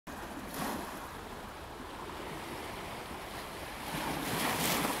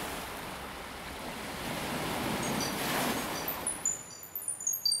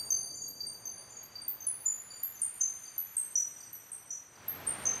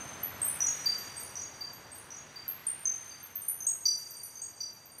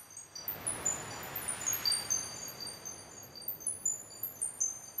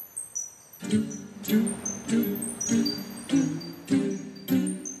Check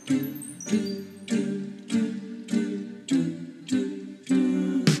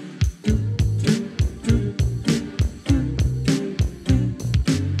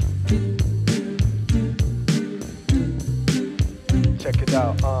it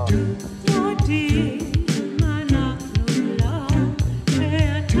out,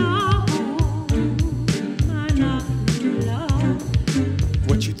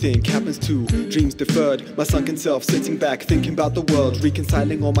 What you think happens to dreams deferred? My sunken self sitting back, thinking about the world,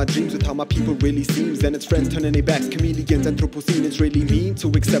 reconciling all my dreams with how my people really seems. And its friends turning their backs, chameleons, Anthropocene. It's really mean to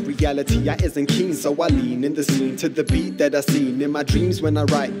accept reality I isn't keen, so I lean in the scene to the beat that I seen in my dreams when I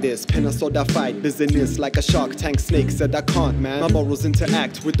write this. Pen I sword I fight, business like a shark tank snake said I can't, man. My morals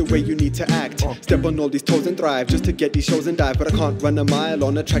interact with the way you need to act. Step on all these toes and thrive just to get these shows and dive. But I can't run a mile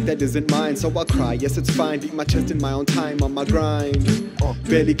on a track that isn't mine, so I'll cry, yes it's fine. Beat my chest in my own time on my grind.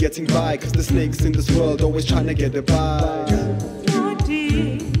 Barely getting by, cause the snakes in this world always trying to get a bite.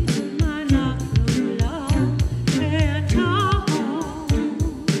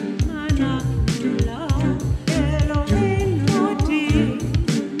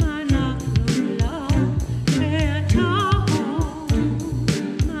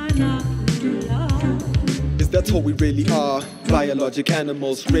 That's all we really are. Biologic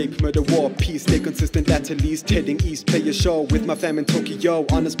animals, rape, murder, war, peace. Stay consistent at least, heading east. Play a show with my fam in Tokyo.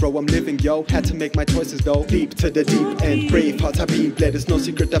 Honest bro, I'm living, yo. Had to make my choices though. Deep to the deep end. Brave hearts have been bled. It's no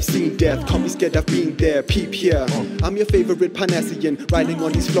secret I've seen death. Can't be scared of being there. Peep here. I'm your favorite Parnassian, riding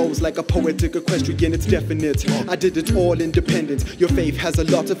on these flows like a poetic equestrian. It's definite. I did it all independent. Your faith has a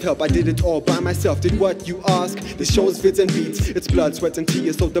lot of help. I did it all by myself. Did what you ask. This show's vids and beats. It's blood, sweat and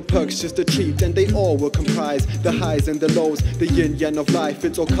tears. So the perks just a treat, and they all will comprise the highs and the lows, the yin yang of life.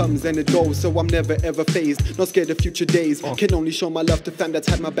 It all comes and it goes, so I'm never ever phased, not scared of future days. Can only show my love to fam that's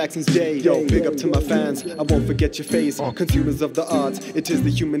had my back since day. Yo, big up to my fans, I won't forget your face. Consumers of the arts, it is the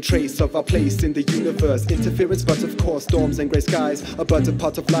human trace of our place in the universe. Interference, but of course, storms and grey skies are but a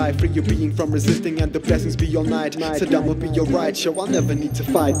part of life. Free your being from resisting, and the blessings be all night. Saddam will be your right, show I'll never need to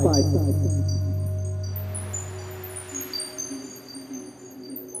fight.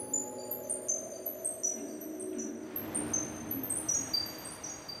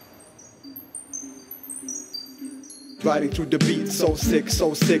 Riding through the beat, so sick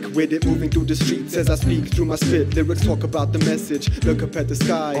with it. Moving through the streets as I speak through my spit. Lyrics talk about the message, look up at the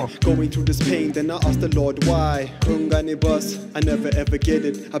sky. Going through this pain, then I ask the Lord why. Kungani boss, I never ever get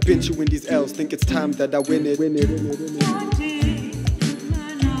it. I've been chewing these L's, think it's time that I win it.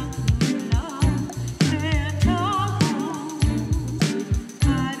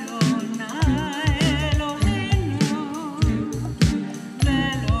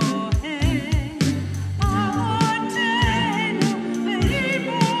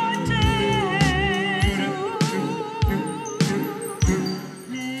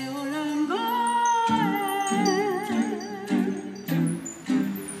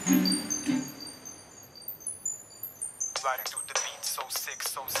 Riding through the beat, so sick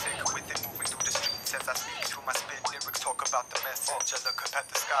with it. Moving through the streets as I speak through my spit. Lyrics talk about the message, I look up at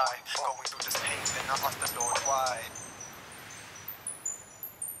the sky. Going through this pain, then I ask the Lord why.